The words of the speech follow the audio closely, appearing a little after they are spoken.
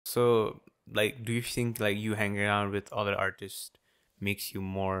So like do you think like you hanging around with other artists makes you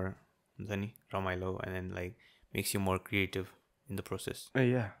more ramailo and then like makes you more creative in the process?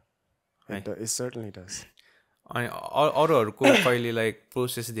 Yeah, Right. it certainly does. अनि अरूहरूको कहिले like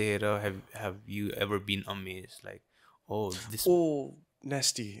process देखेर have you ever been amazed like oh this Oh,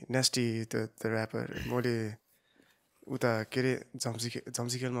 Nasty the rapper. मैले उता के अरे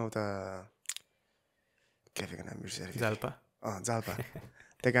झम्सिखेलमा उता क्याफेको नाम बिर्सेँ जाल्पा जाल्पा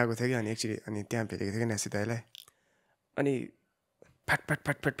त्यहाँ गएको थियो कि अनि एकचोटि अनि त्यहाँ भेटेको थियो कि नास्टी दाइलाई अनि fat fat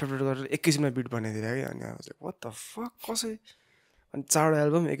fat fat fat गरेर एकैछिनमा बिट बनाइदिएर कि अनि अब चाहिँ वाट द फक कसै अनि 4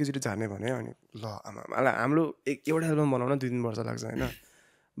 एल्बम एकैचोटि झार्ने भन्यो अनि ल आमा हाम्रो एउटा एल्बम बनाउन 2-3 वर्ष लाग्छ होइन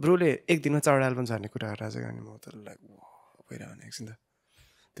ब्रोले एक दिनमा 4 एल्बम झार्ने कुरा गरेर चाहिँ अनि म त लाइक भइरहने एकछिन त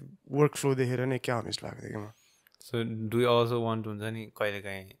त्यो वर्क फ्लो देखेर नै क्या मिस लाग्थ्यो कि म so do you also want हुन्छ नि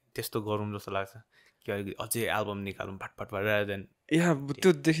कहिलेकाहीँ त्यस्तो गरौँ जस्तो लाग्छ कि अलिकति अझै एल्बम निकालौँ फटफट rather than या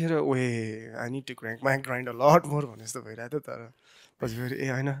त्यो देखेर ओए I need to grind a lot more भने जस्तो भइरहेको थियो तर पछि फेरि ए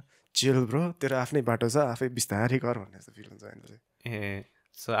होइन चिल ब्रो तेरो आफ्नै बाटो छ आफै बिस्तारै गर भन्ने जस्तो फिल हुन्छ होइन ए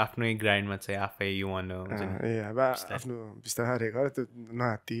सो आफ्नै ग्राइन्डमा चाहिँ आफै यु वान ए अब आफ्नो बिस्तारै गर त्यो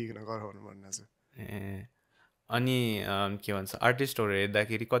नहात्तिकन गर भन्नु भन्नु छ ए अनि के भन्छ आर्टिस्टहरू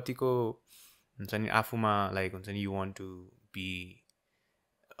हेर्दाखेरि कतिको हुन्छ नि आफूमा लाइक हुन्छ नि you want to be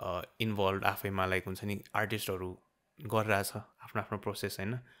involve आफैमा लाइक हुन्छ नि आर्टिस्टहरू गरिरहेछ आफ्नो आफ्नो प्रोसेस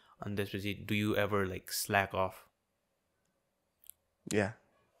होइन अनि त्यसपछि do you ever like slack of yeah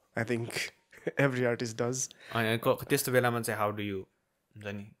I think every artist does अनि त्यस्तो बेलामा चाहिँ हाउ डु यु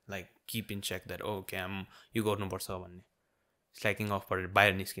हुन्छ नि like keep in check that okay यो गर्नुपर्छ भन्ने स्ल्याकिङ अफबाट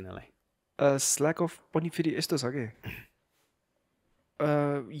बाहिर निस्किनलाई स्ल्याक अफ पनि फेरि यस्तो छ कि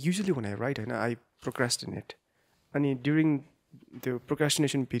युजली भने राइट होइन आई प्रोक्रास्टिनेट अनि ड्युरिङ त्यो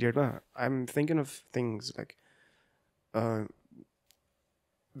प्रोक्रास्टिनेसन पिरियडमा I am thinking of things like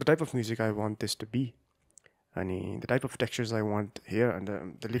the type of music I want this to be अनि the type of textures I want here अन्त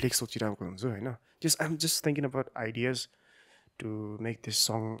द लिरिक्स सोचिरहेको हुन्छु होइन just I am just thinking about ideas to make this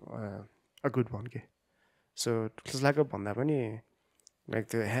song a good one के so slack of भन्दा पनि like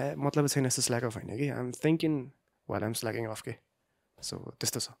त्यो मतलब छैन यस्तो स्ल्याक अफ होइन कि आइ am thinking while I am slacking of के सो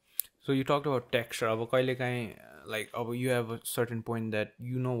त्यस्तो छ so you talk about texture अब कहिलेकाहीँ लाइक अब you have a certain point that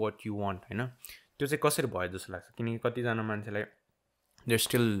you know what you want होइन त्यो चाहिँ कसरी भयो जस्तो लाग्छ किनकि कतिजना मान्छेलाई there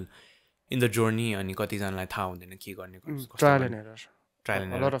still in the journey अनि कतिजनालाई थाहा हुँदैन के गर्ने trial and error trial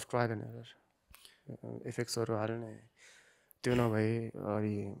lot of trial and error इफेक्ट्सहरू हाल्ने त्यो नभए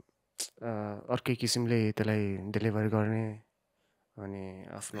अनि अर्कै किसिमले त्यसलाई डेलिभर गर्ने अनि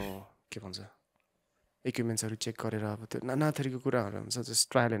आफ्नो के भन्छ इक्विपमेन्ट्सहरू चेक गरेर अब त्यो नाना थरीको कुराहरू हुन्छ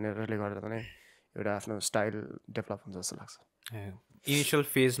जस्ट ट्रायल एन्ड एररले गर्दा नै एउटा आफ्नो स्टाइल डेभलप हुन्छ जस्तो लाग्छ इनिसियल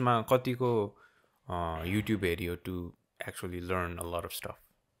फेजमा कतिको युट्युब हेऱ्यो to actually learn a lot of stuff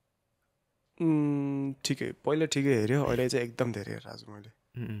ठिकै पहिला ठिकै हेऱ्यो अहिले चाहिँ एकदम धेरै हेरेर आज मैले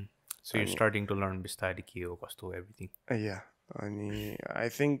so you starting to learn बिस्तारै के हो कस्तो हो एभ्रिथिङ या अनि आई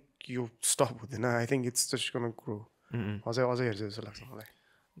थिङ्क यो स्टप हुँदैन I think it's just gonna grow अझै हेर्छु जस्तो लाग्छ मलाई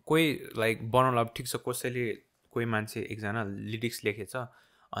कोही लाइक बनाउला ठिक छ कसैले कोही मान्छे एकजना लिरिक्स लेखेछ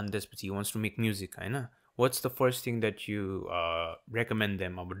अनि त्यसपछि वान्ट्स टु मेक म्युजिक होइन what's the first thing that you recommend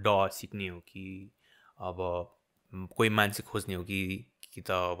them अब सिक्ने हो कि अब कोही मान्छे खोज्ने हो कि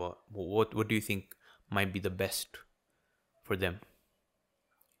त अब what do you think might be the best for them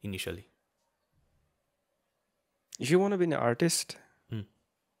initially if you want be an artist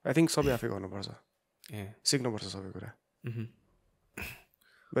I think सबै आफै गर्नुपर्छ सिक्नुपर्छ सबै कुरा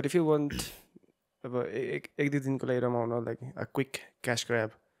बट इफ यु वान्ट अब एक दुई दिनको लागि रमाउन like a quick cash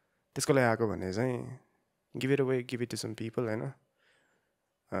grab त्यसको लागि आएको भने चाहिँ give it away give it to some people होइन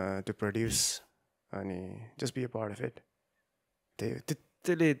टु प्रड्युस अनि just be a part of it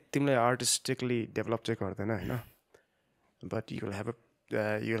त्यसले तिमीलाई आर्टिस्टिकली डेभलप चाहिँ गर्दैन होइन but you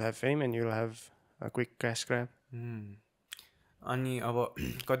will have fame and you will have a quick cash grab अनि अब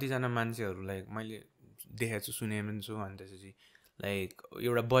कतिजना मान्छेहरू लाइक मैले देखेको छु सुने पनि छु अनि त्यसपछि लाइक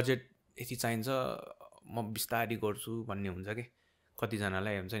एउटा बजेट यति चाहिन्छ म बिस्तारै गर्छु भन्ने हुन्छ कि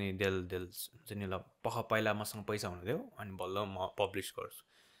कतिजनालाई हुन्छ नि देल हुन्छ नि ल पहिला मसँग पैसा हुनु थियो अनि बल्ल म पब्लिस गर्छु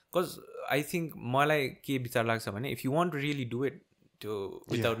बिकज आई थिङ्क मलाई के विचार लाग्छ भने if you want really do it त्यो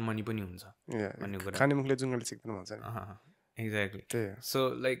विदाउट मनी पनि हुन्छ भन्ने कुरा खाने मुखले जुङ्गले सिक्दैन भन्छ नि एक्ज्याक्टली सो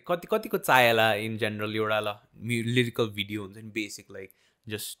लाइक कतिको चाहिएला इन जेनरल एउटा ल लिरिकल भिडियो हुन्छ नि basic like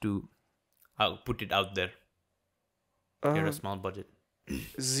just to put it out there एउटा स्मल बजेट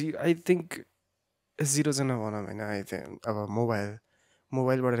आई थिङ्क 0 चाहिँ नभनौँ होइन आई थिङ्क अब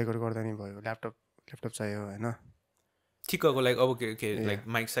मोबाइलबाट रेकर्ड गर्दा नि भयो ल्यापटप चाहियो होइन ठिक्कको लाइक अब के लाइक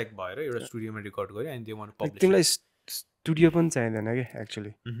माइक साइक भएर एउटा स्टुडियोमा रेकर्ड गऱ्यो अनि त्यो पब्लिस तिमीलाई स्टुडियो पनि चाहिँदैन कि actually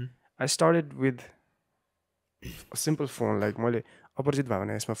I started with simple phone like मैले अपरिचित भयो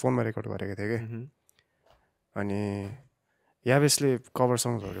भने यसमा फोनमा रेकर्ड गरेको थिएँ कि अनि यावेसले कभर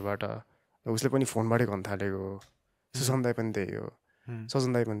सङ्ग्सहरूबाट उसले पनि फोनबाटै गर्न थालेको सुशान्त दाई पनि त्यही हो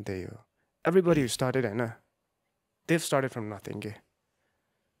सजन दाई पनि त्यही हो एभ्रीबडी स्टार्टेड होइन देव स्टार्टेड फ्रम नथिङ के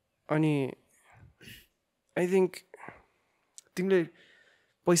अनि आई थिङ्क तिमीले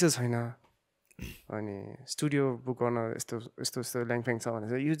पैसा छैन अनि स्टुडियो बुक गर्न यस्तो यस्तो यस्तो ल्याङफ्याङ छ भने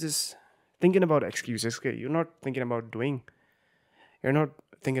चाहिँ you just thinking about excuses के you not thinking about doing you not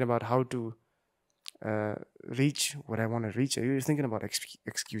thinking about how to reach what I want to reach. You're thinking about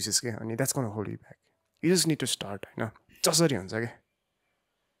excuses के अनि that's gonna hold you back. You just need to start होइन जसरी हुन्छ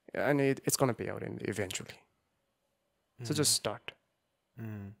क्या and it's gonna pay out eventually. So just start.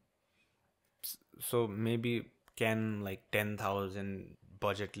 So maybe can like 10,000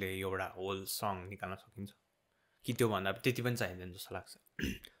 budgetले एउटा whole song निकाल्न सकिन्छ कि त्यो भन्दा त्यति पनि चाहिँदैन जस्तो लाग्छ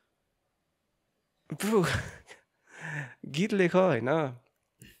ब्रो गीत लेख होइन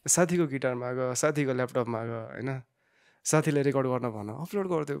साथीको गिटारमा ग साथीको ल्यापटपमा ग होइन साथीले रेकर्ड गर्न भन अपलोड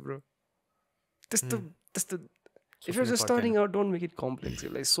गरिदियो ब्रो त्यस्तो त्यस्तो if you just starting out don't make it complex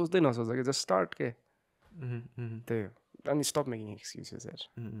like सोच्दै नसोच कि जस्ट स्टार्ट के त्यही हो अनि स्टप मेकिङ एक्सक्युजेस यार